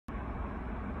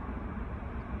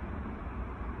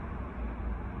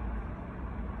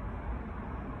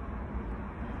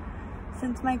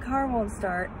Since my car won't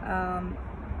start, I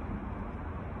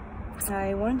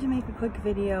wanted to make a quick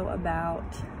video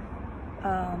about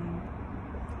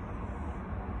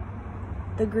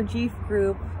the Gurdjieff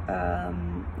group,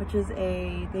 which is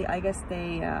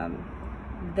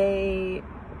they,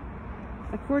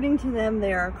 according to them,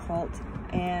 they are a cult,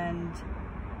 and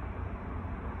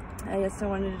I guess I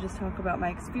wanted to just talk about my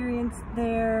experience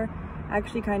there. I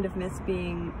actually kind of miss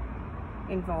being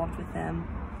involved with them,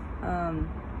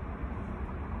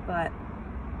 but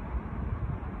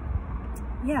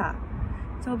yeah.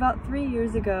 So about 3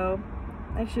 years ago,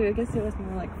 actually I guess it was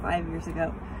more like 5 years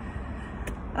ago,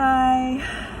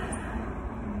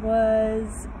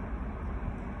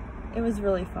 it was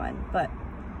really fun, but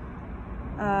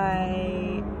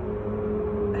I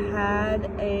had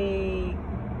a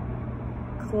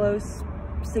close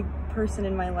person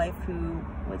in my life who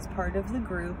was part of the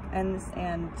group, and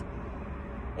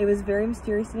it was very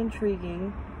mysterious and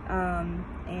intriguing,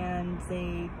 and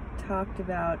they talked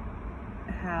about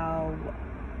how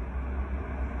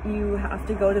you have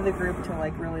to go to the group to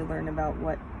like really learn about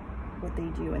what they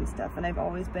do and stuff. And I've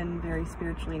always been very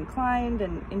spiritually inclined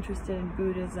and interested in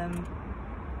Buddhism.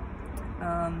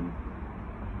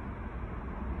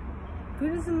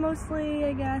 Buddhism mostly,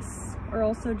 I guess, or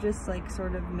also just like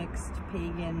sort of mixed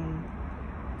pagan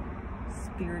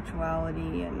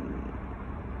spirituality and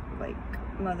like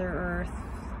Mother Earth,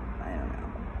 I don't know.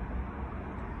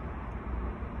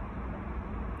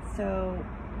 So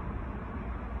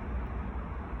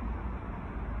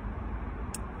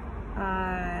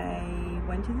I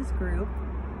went to this group,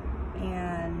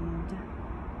 and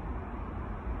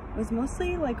it was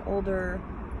mostly like older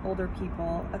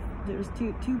people. There was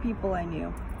two people I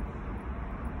knew,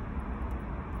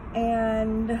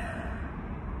 and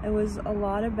it was a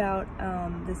lot about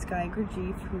this guy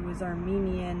Gurdjieff, who was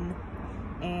Armenian,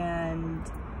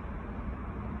 and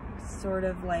sort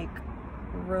of like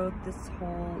wrote this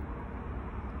whole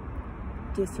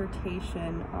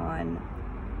dissertation on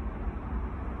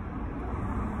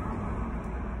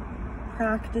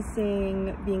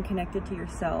practicing being connected to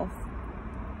yourself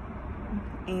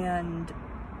and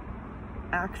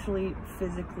actually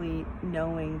physically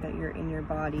knowing that you're in your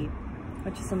body,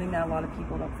 which is something that a lot of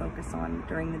people don't focus on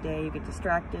during the day. You get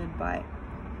distracted by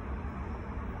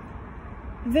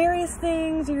various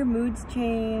things, or your moods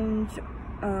change,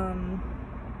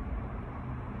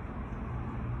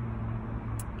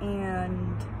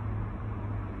 and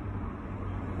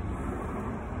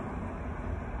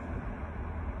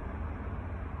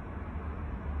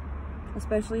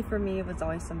especially for me, it was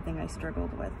always something I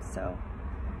struggled with. So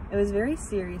it was very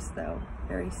serious, though,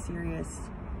 very serious,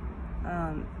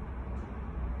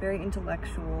 very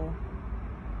intellectual.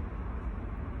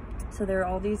 So there are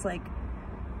all these like,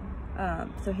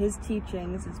 so his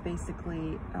teachings is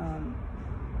basically,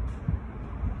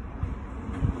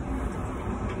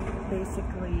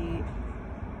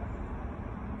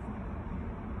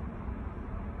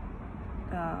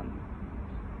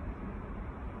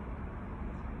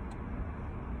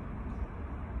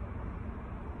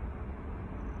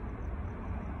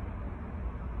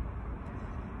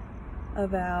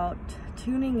 about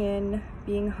tuning in,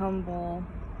 being humble,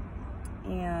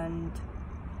 and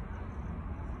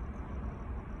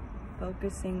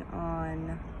focusing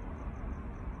on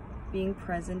being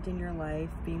present in your life,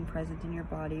 being present in your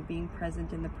body, being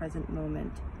present in the present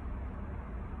moment.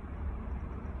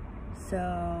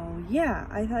 So yeah,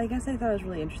 I guess I thought it was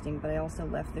really interesting, but I also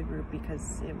left the group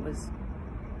because it was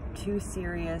too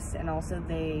serious, and also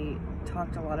they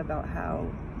talked a lot about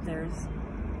how there's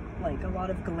like a lot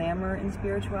of glamour in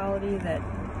spirituality that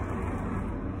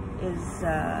is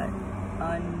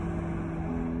untrue,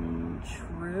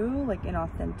 like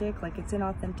inauthentic. Like it's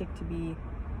inauthentic to be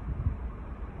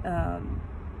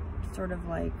sort of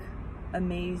like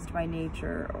amazed by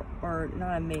nature, or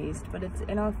not amazed, but it's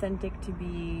inauthentic to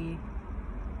be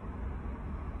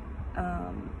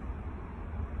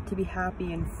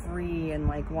happy and free and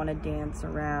like want to dance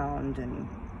around and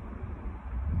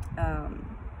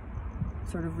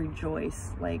sort of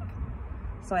rejoice, like,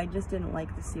 so I just didn't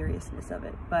like the seriousness of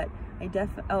it. But I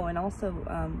and also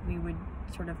we would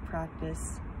sort of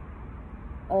practice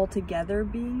all together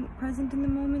being present in the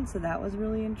moment, so that was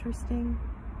really interesting.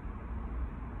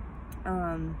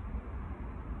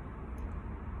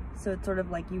 So it's sort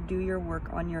of like you do your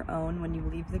work on your own when you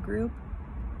leave the group.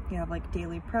 You have like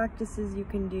daily practices you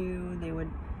can do. They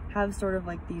would have sort of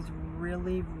like these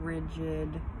really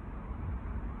rigid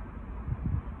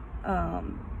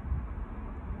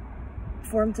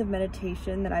forms of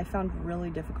meditation that I found really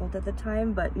difficult at the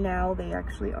time, but now they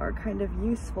actually are kind of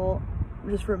useful,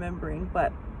 just remembering.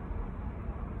 But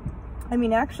I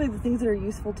mean, actually, the things that are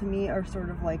useful to me are sort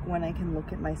of like when I can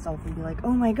look at myself and be like,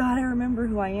 oh my God, I remember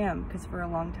who I am. Because for a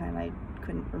long time, I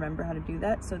couldn't remember how to do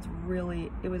that. So it's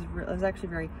really, it was actually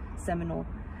very seminal.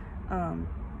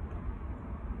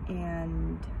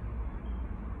 And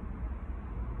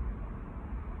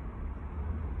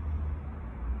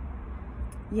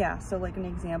yeah, so like an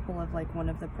example of like one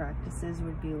of the practices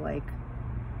would be like,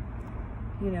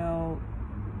 you know,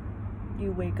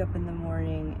 you wake up in the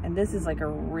morning, and this is like a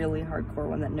really hardcore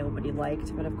one that nobody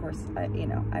liked, but of course, you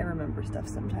know, I remember stuff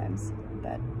sometimes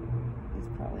that is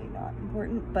probably not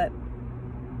important, but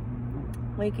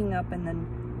waking up and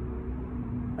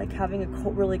then like having a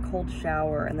really cold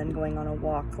shower and then going on a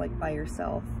walk like by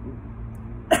yourself.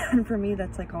 And for me,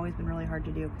 that's like always been really hard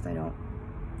to do because I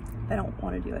don't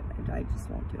want to do it. I just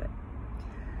won't do it.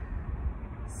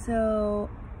 So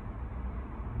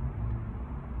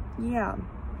yeah,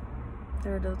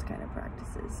 there are those kind of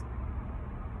practices.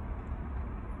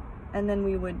 And then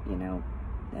we would, you know,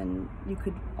 and we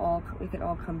could all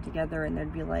come together, and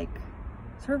there'd be like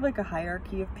sort of like a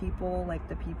hierarchy of people, like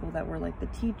the people that were like the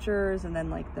teachers, and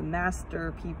then like the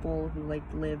master people who like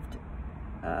lived,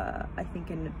 I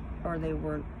think or they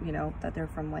were, you know, that they're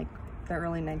from like the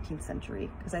early 19th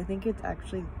century. Because I think it's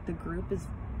actually, the group is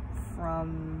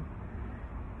from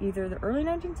either the early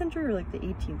 19th century or like the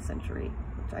 18th century,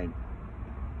 which I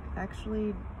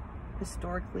actually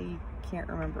historically can't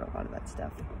remember a lot of that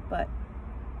stuff, but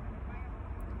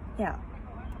yeah.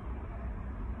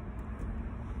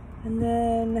 And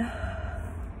then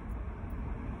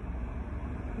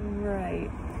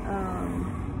right,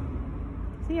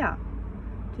 so yeah,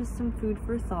 just some food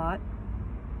for thought.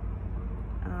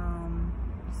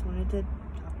 Just wanted to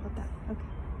talk about that. Okay,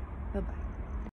 bye-bye.